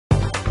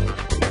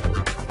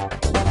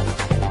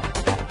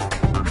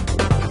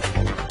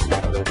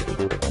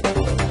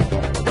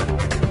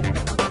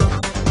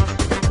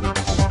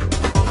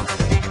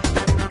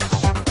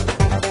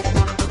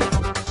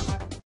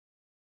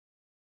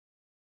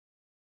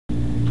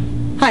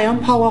Hi,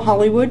 I'm Paula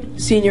Hollywood,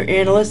 Senior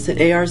Analyst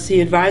at ARC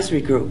Advisory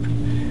Group.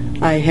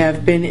 I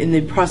have been in the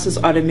process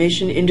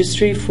automation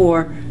industry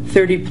for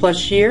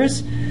 30-plus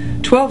years.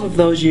 12 of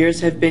those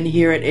years have been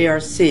here at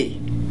ARC.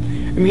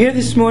 I'm here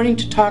this morning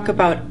to talk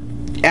about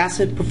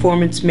asset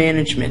performance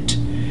management,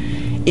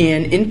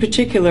 and in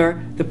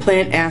particular, the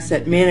Plant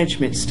Asset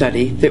Management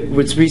study that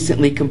was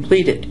recently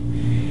completed.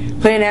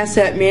 Plant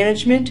Asset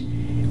Management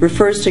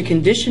refers to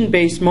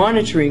condition-based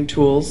monitoring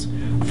tools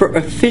for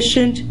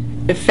efficient,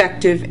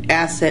 effective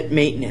asset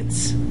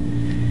maintenance.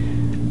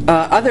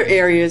 Other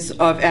areas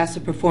of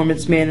asset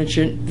performance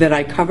management that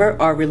I cover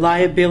are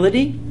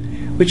reliability,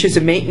 which is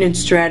a maintenance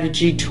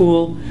strategy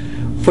tool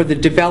for the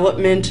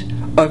development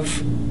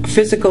of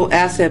physical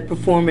asset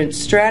performance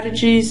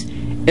strategies,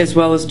 as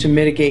well as to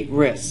mitigate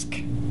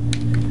risk.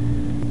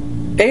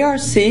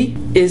 ARC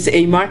is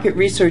a market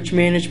research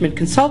management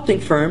consulting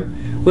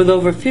firm with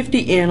over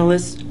 50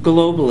 analysts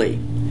globally.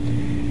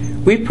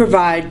 We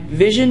provide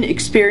vision,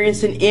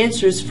 experience, and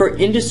answers for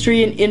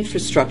industry and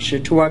infrastructure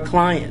to our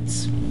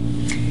clients.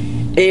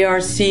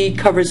 ARC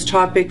covers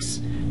topics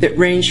that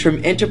range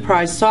from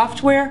enterprise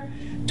software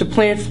to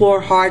plant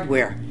floor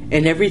hardware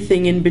and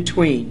everything in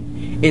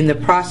between in the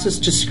process,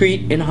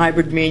 discrete, and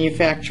hybrid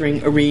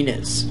manufacturing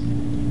arenas.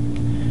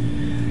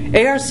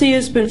 ARC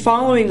has been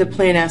following the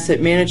plant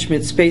asset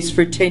management space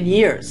for 10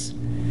 years.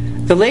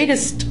 The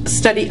latest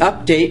study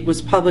update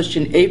was published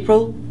in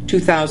April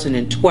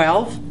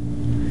 2012.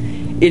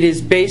 It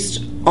is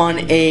based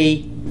on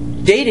a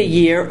data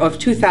year of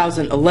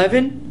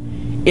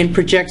 2011 and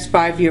projects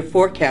 5-year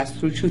forecasts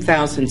through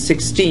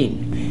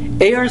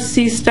 2016. ARC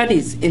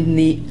studies in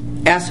the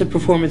asset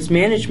performance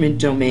management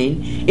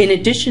domain, in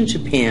addition to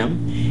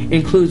PAM,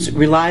 includes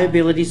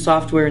reliability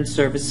software and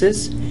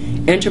services,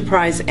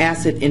 enterprise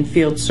asset and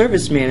field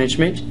service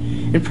management,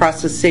 and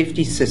process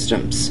safety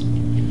systems.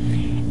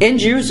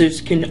 End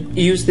users can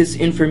use this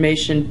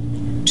information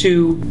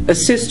to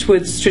assist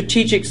with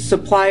strategic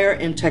supplier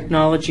and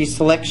technology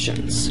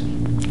selections.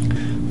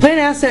 Plant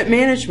asset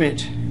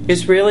management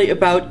is really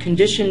about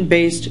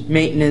condition-based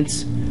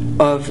maintenance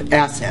of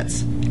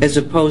assets, as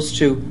opposed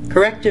to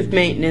corrective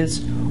maintenance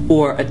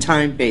or a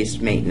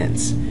time-based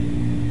maintenance.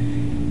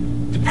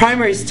 The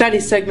primary study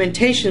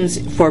segmentations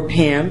for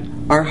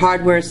PAM are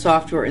hardware,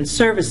 software, and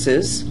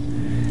services.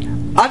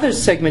 Other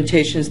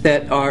segmentations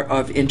that are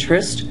of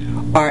interest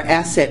are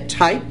asset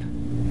type,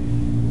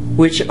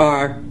 which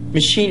are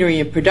machinery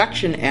and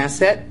production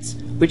assets,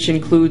 which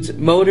includes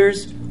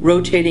motors,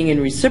 rotating and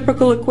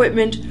reciprocal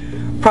equipment,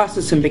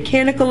 process and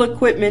mechanical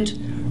equipment,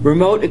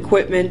 remote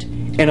equipment,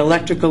 and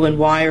electrical and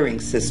wiring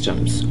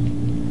systems.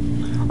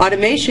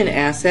 Automation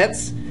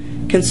assets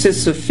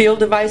consists of field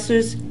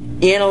devices,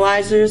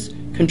 analyzers,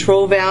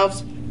 control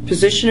valves,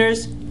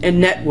 positioners, and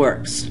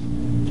networks.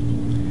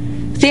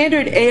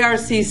 Standard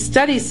ARC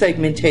study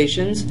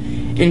segmentations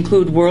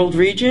include world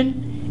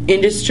region,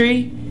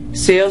 industry,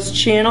 sales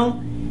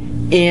channel,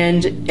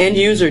 and end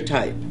user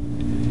type.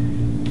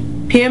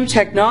 PAM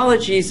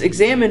technologies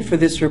examined for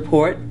this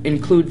report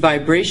include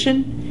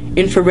vibration,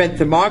 infrared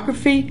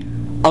thermography,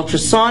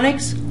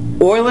 ultrasonics,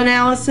 oil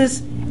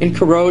analysis, and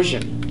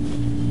corrosion.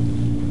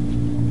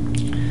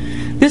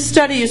 This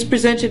study is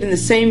presented in the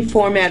same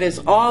format as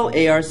all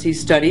ARC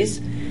studies,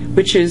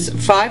 which is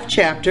 5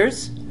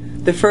 chapters,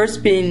 the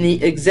first being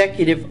the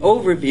executive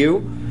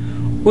overview,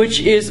 which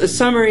is a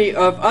summary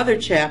of other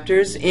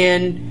chapters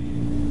and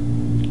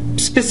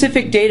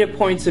specific data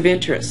points of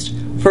interest.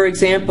 For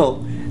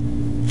example,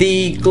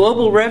 the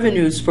global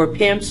revenues for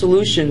PAM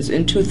solutions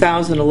in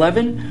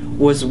 2011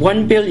 was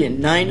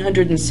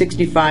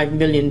 $1,965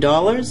 million.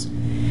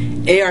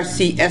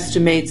 ARC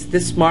estimates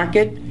this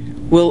market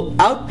will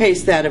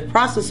outpace that of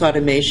process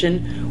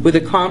automation with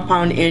a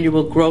compound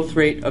annual growth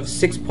rate of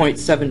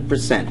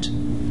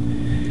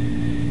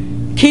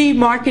 6.7%. Key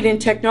market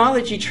and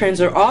technology trends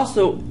are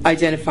also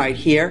identified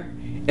here,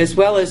 as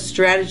well as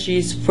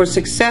strategies for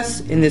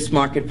success in this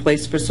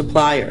marketplace for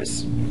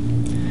suppliers.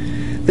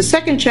 The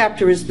second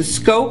chapter is the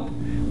scope,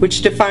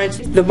 which defines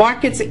the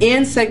markets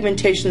and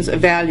segmentations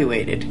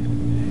evaluated.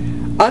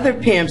 Other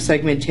PAM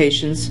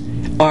segmentations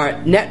are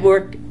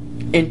network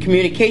and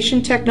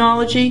communication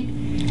technology,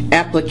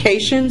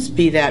 applications,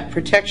 be that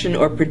protection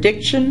or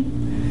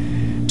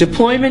prediction,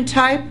 deployment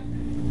type,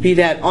 be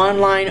that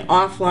online,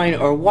 offline,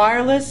 or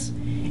wireless,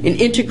 and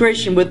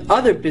integration with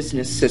other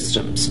business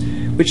systems,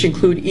 which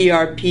include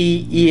ERP,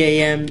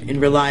 EAM,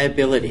 and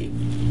reliability.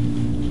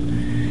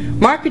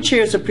 Market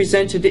shares are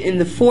presented in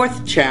the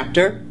 4th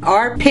chapter.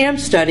 Our PAM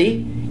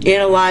study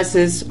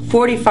analyzes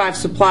 45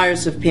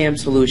 suppliers of PAM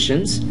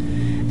solutions.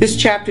 This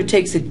chapter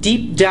takes a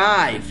deep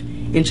dive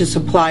into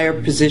supplier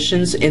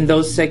positions in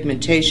those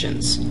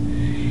segmentations.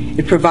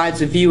 It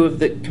provides a view of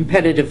the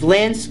competitive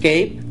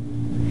landscape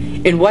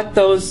and what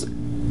those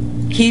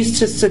keys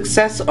to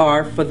success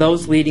are for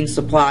those leading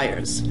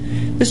suppliers.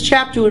 This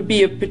chapter would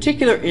be of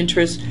particular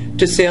interest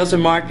to sales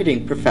and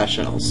marketing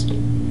professionals.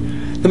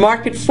 The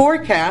market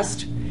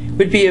forecast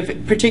would be of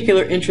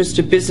particular interest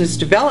to business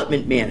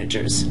development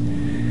managers.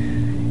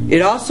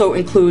 It also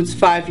includes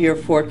 5-year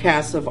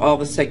forecasts of all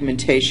the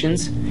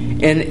segmentations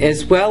and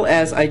as well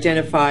as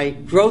identify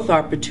growth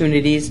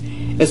opportunities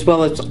as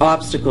well as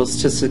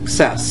obstacles to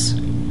success.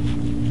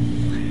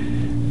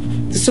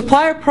 The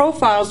supplier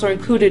profiles are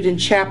included in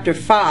Chapter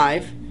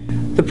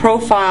 5. The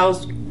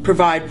profiles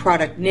provide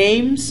product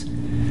names,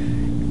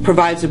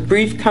 provides a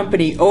brief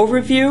company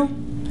overview,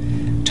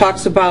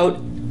 talks about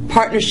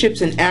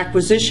partnerships and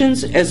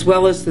acquisitions, as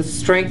well as the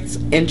strengths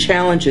and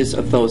challenges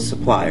of those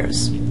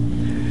suppliers.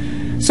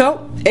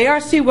 So,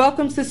 ARC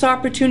welcomes this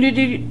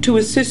opportunity to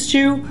assist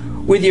you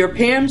with your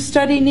PAM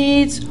study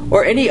needs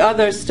or any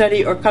other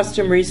study or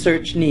custom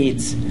research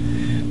needs.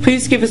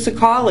 Please give us a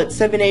call at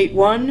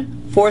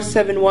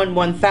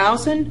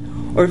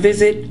 781-471-1000 or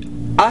visit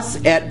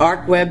us at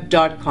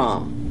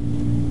arcweb.com.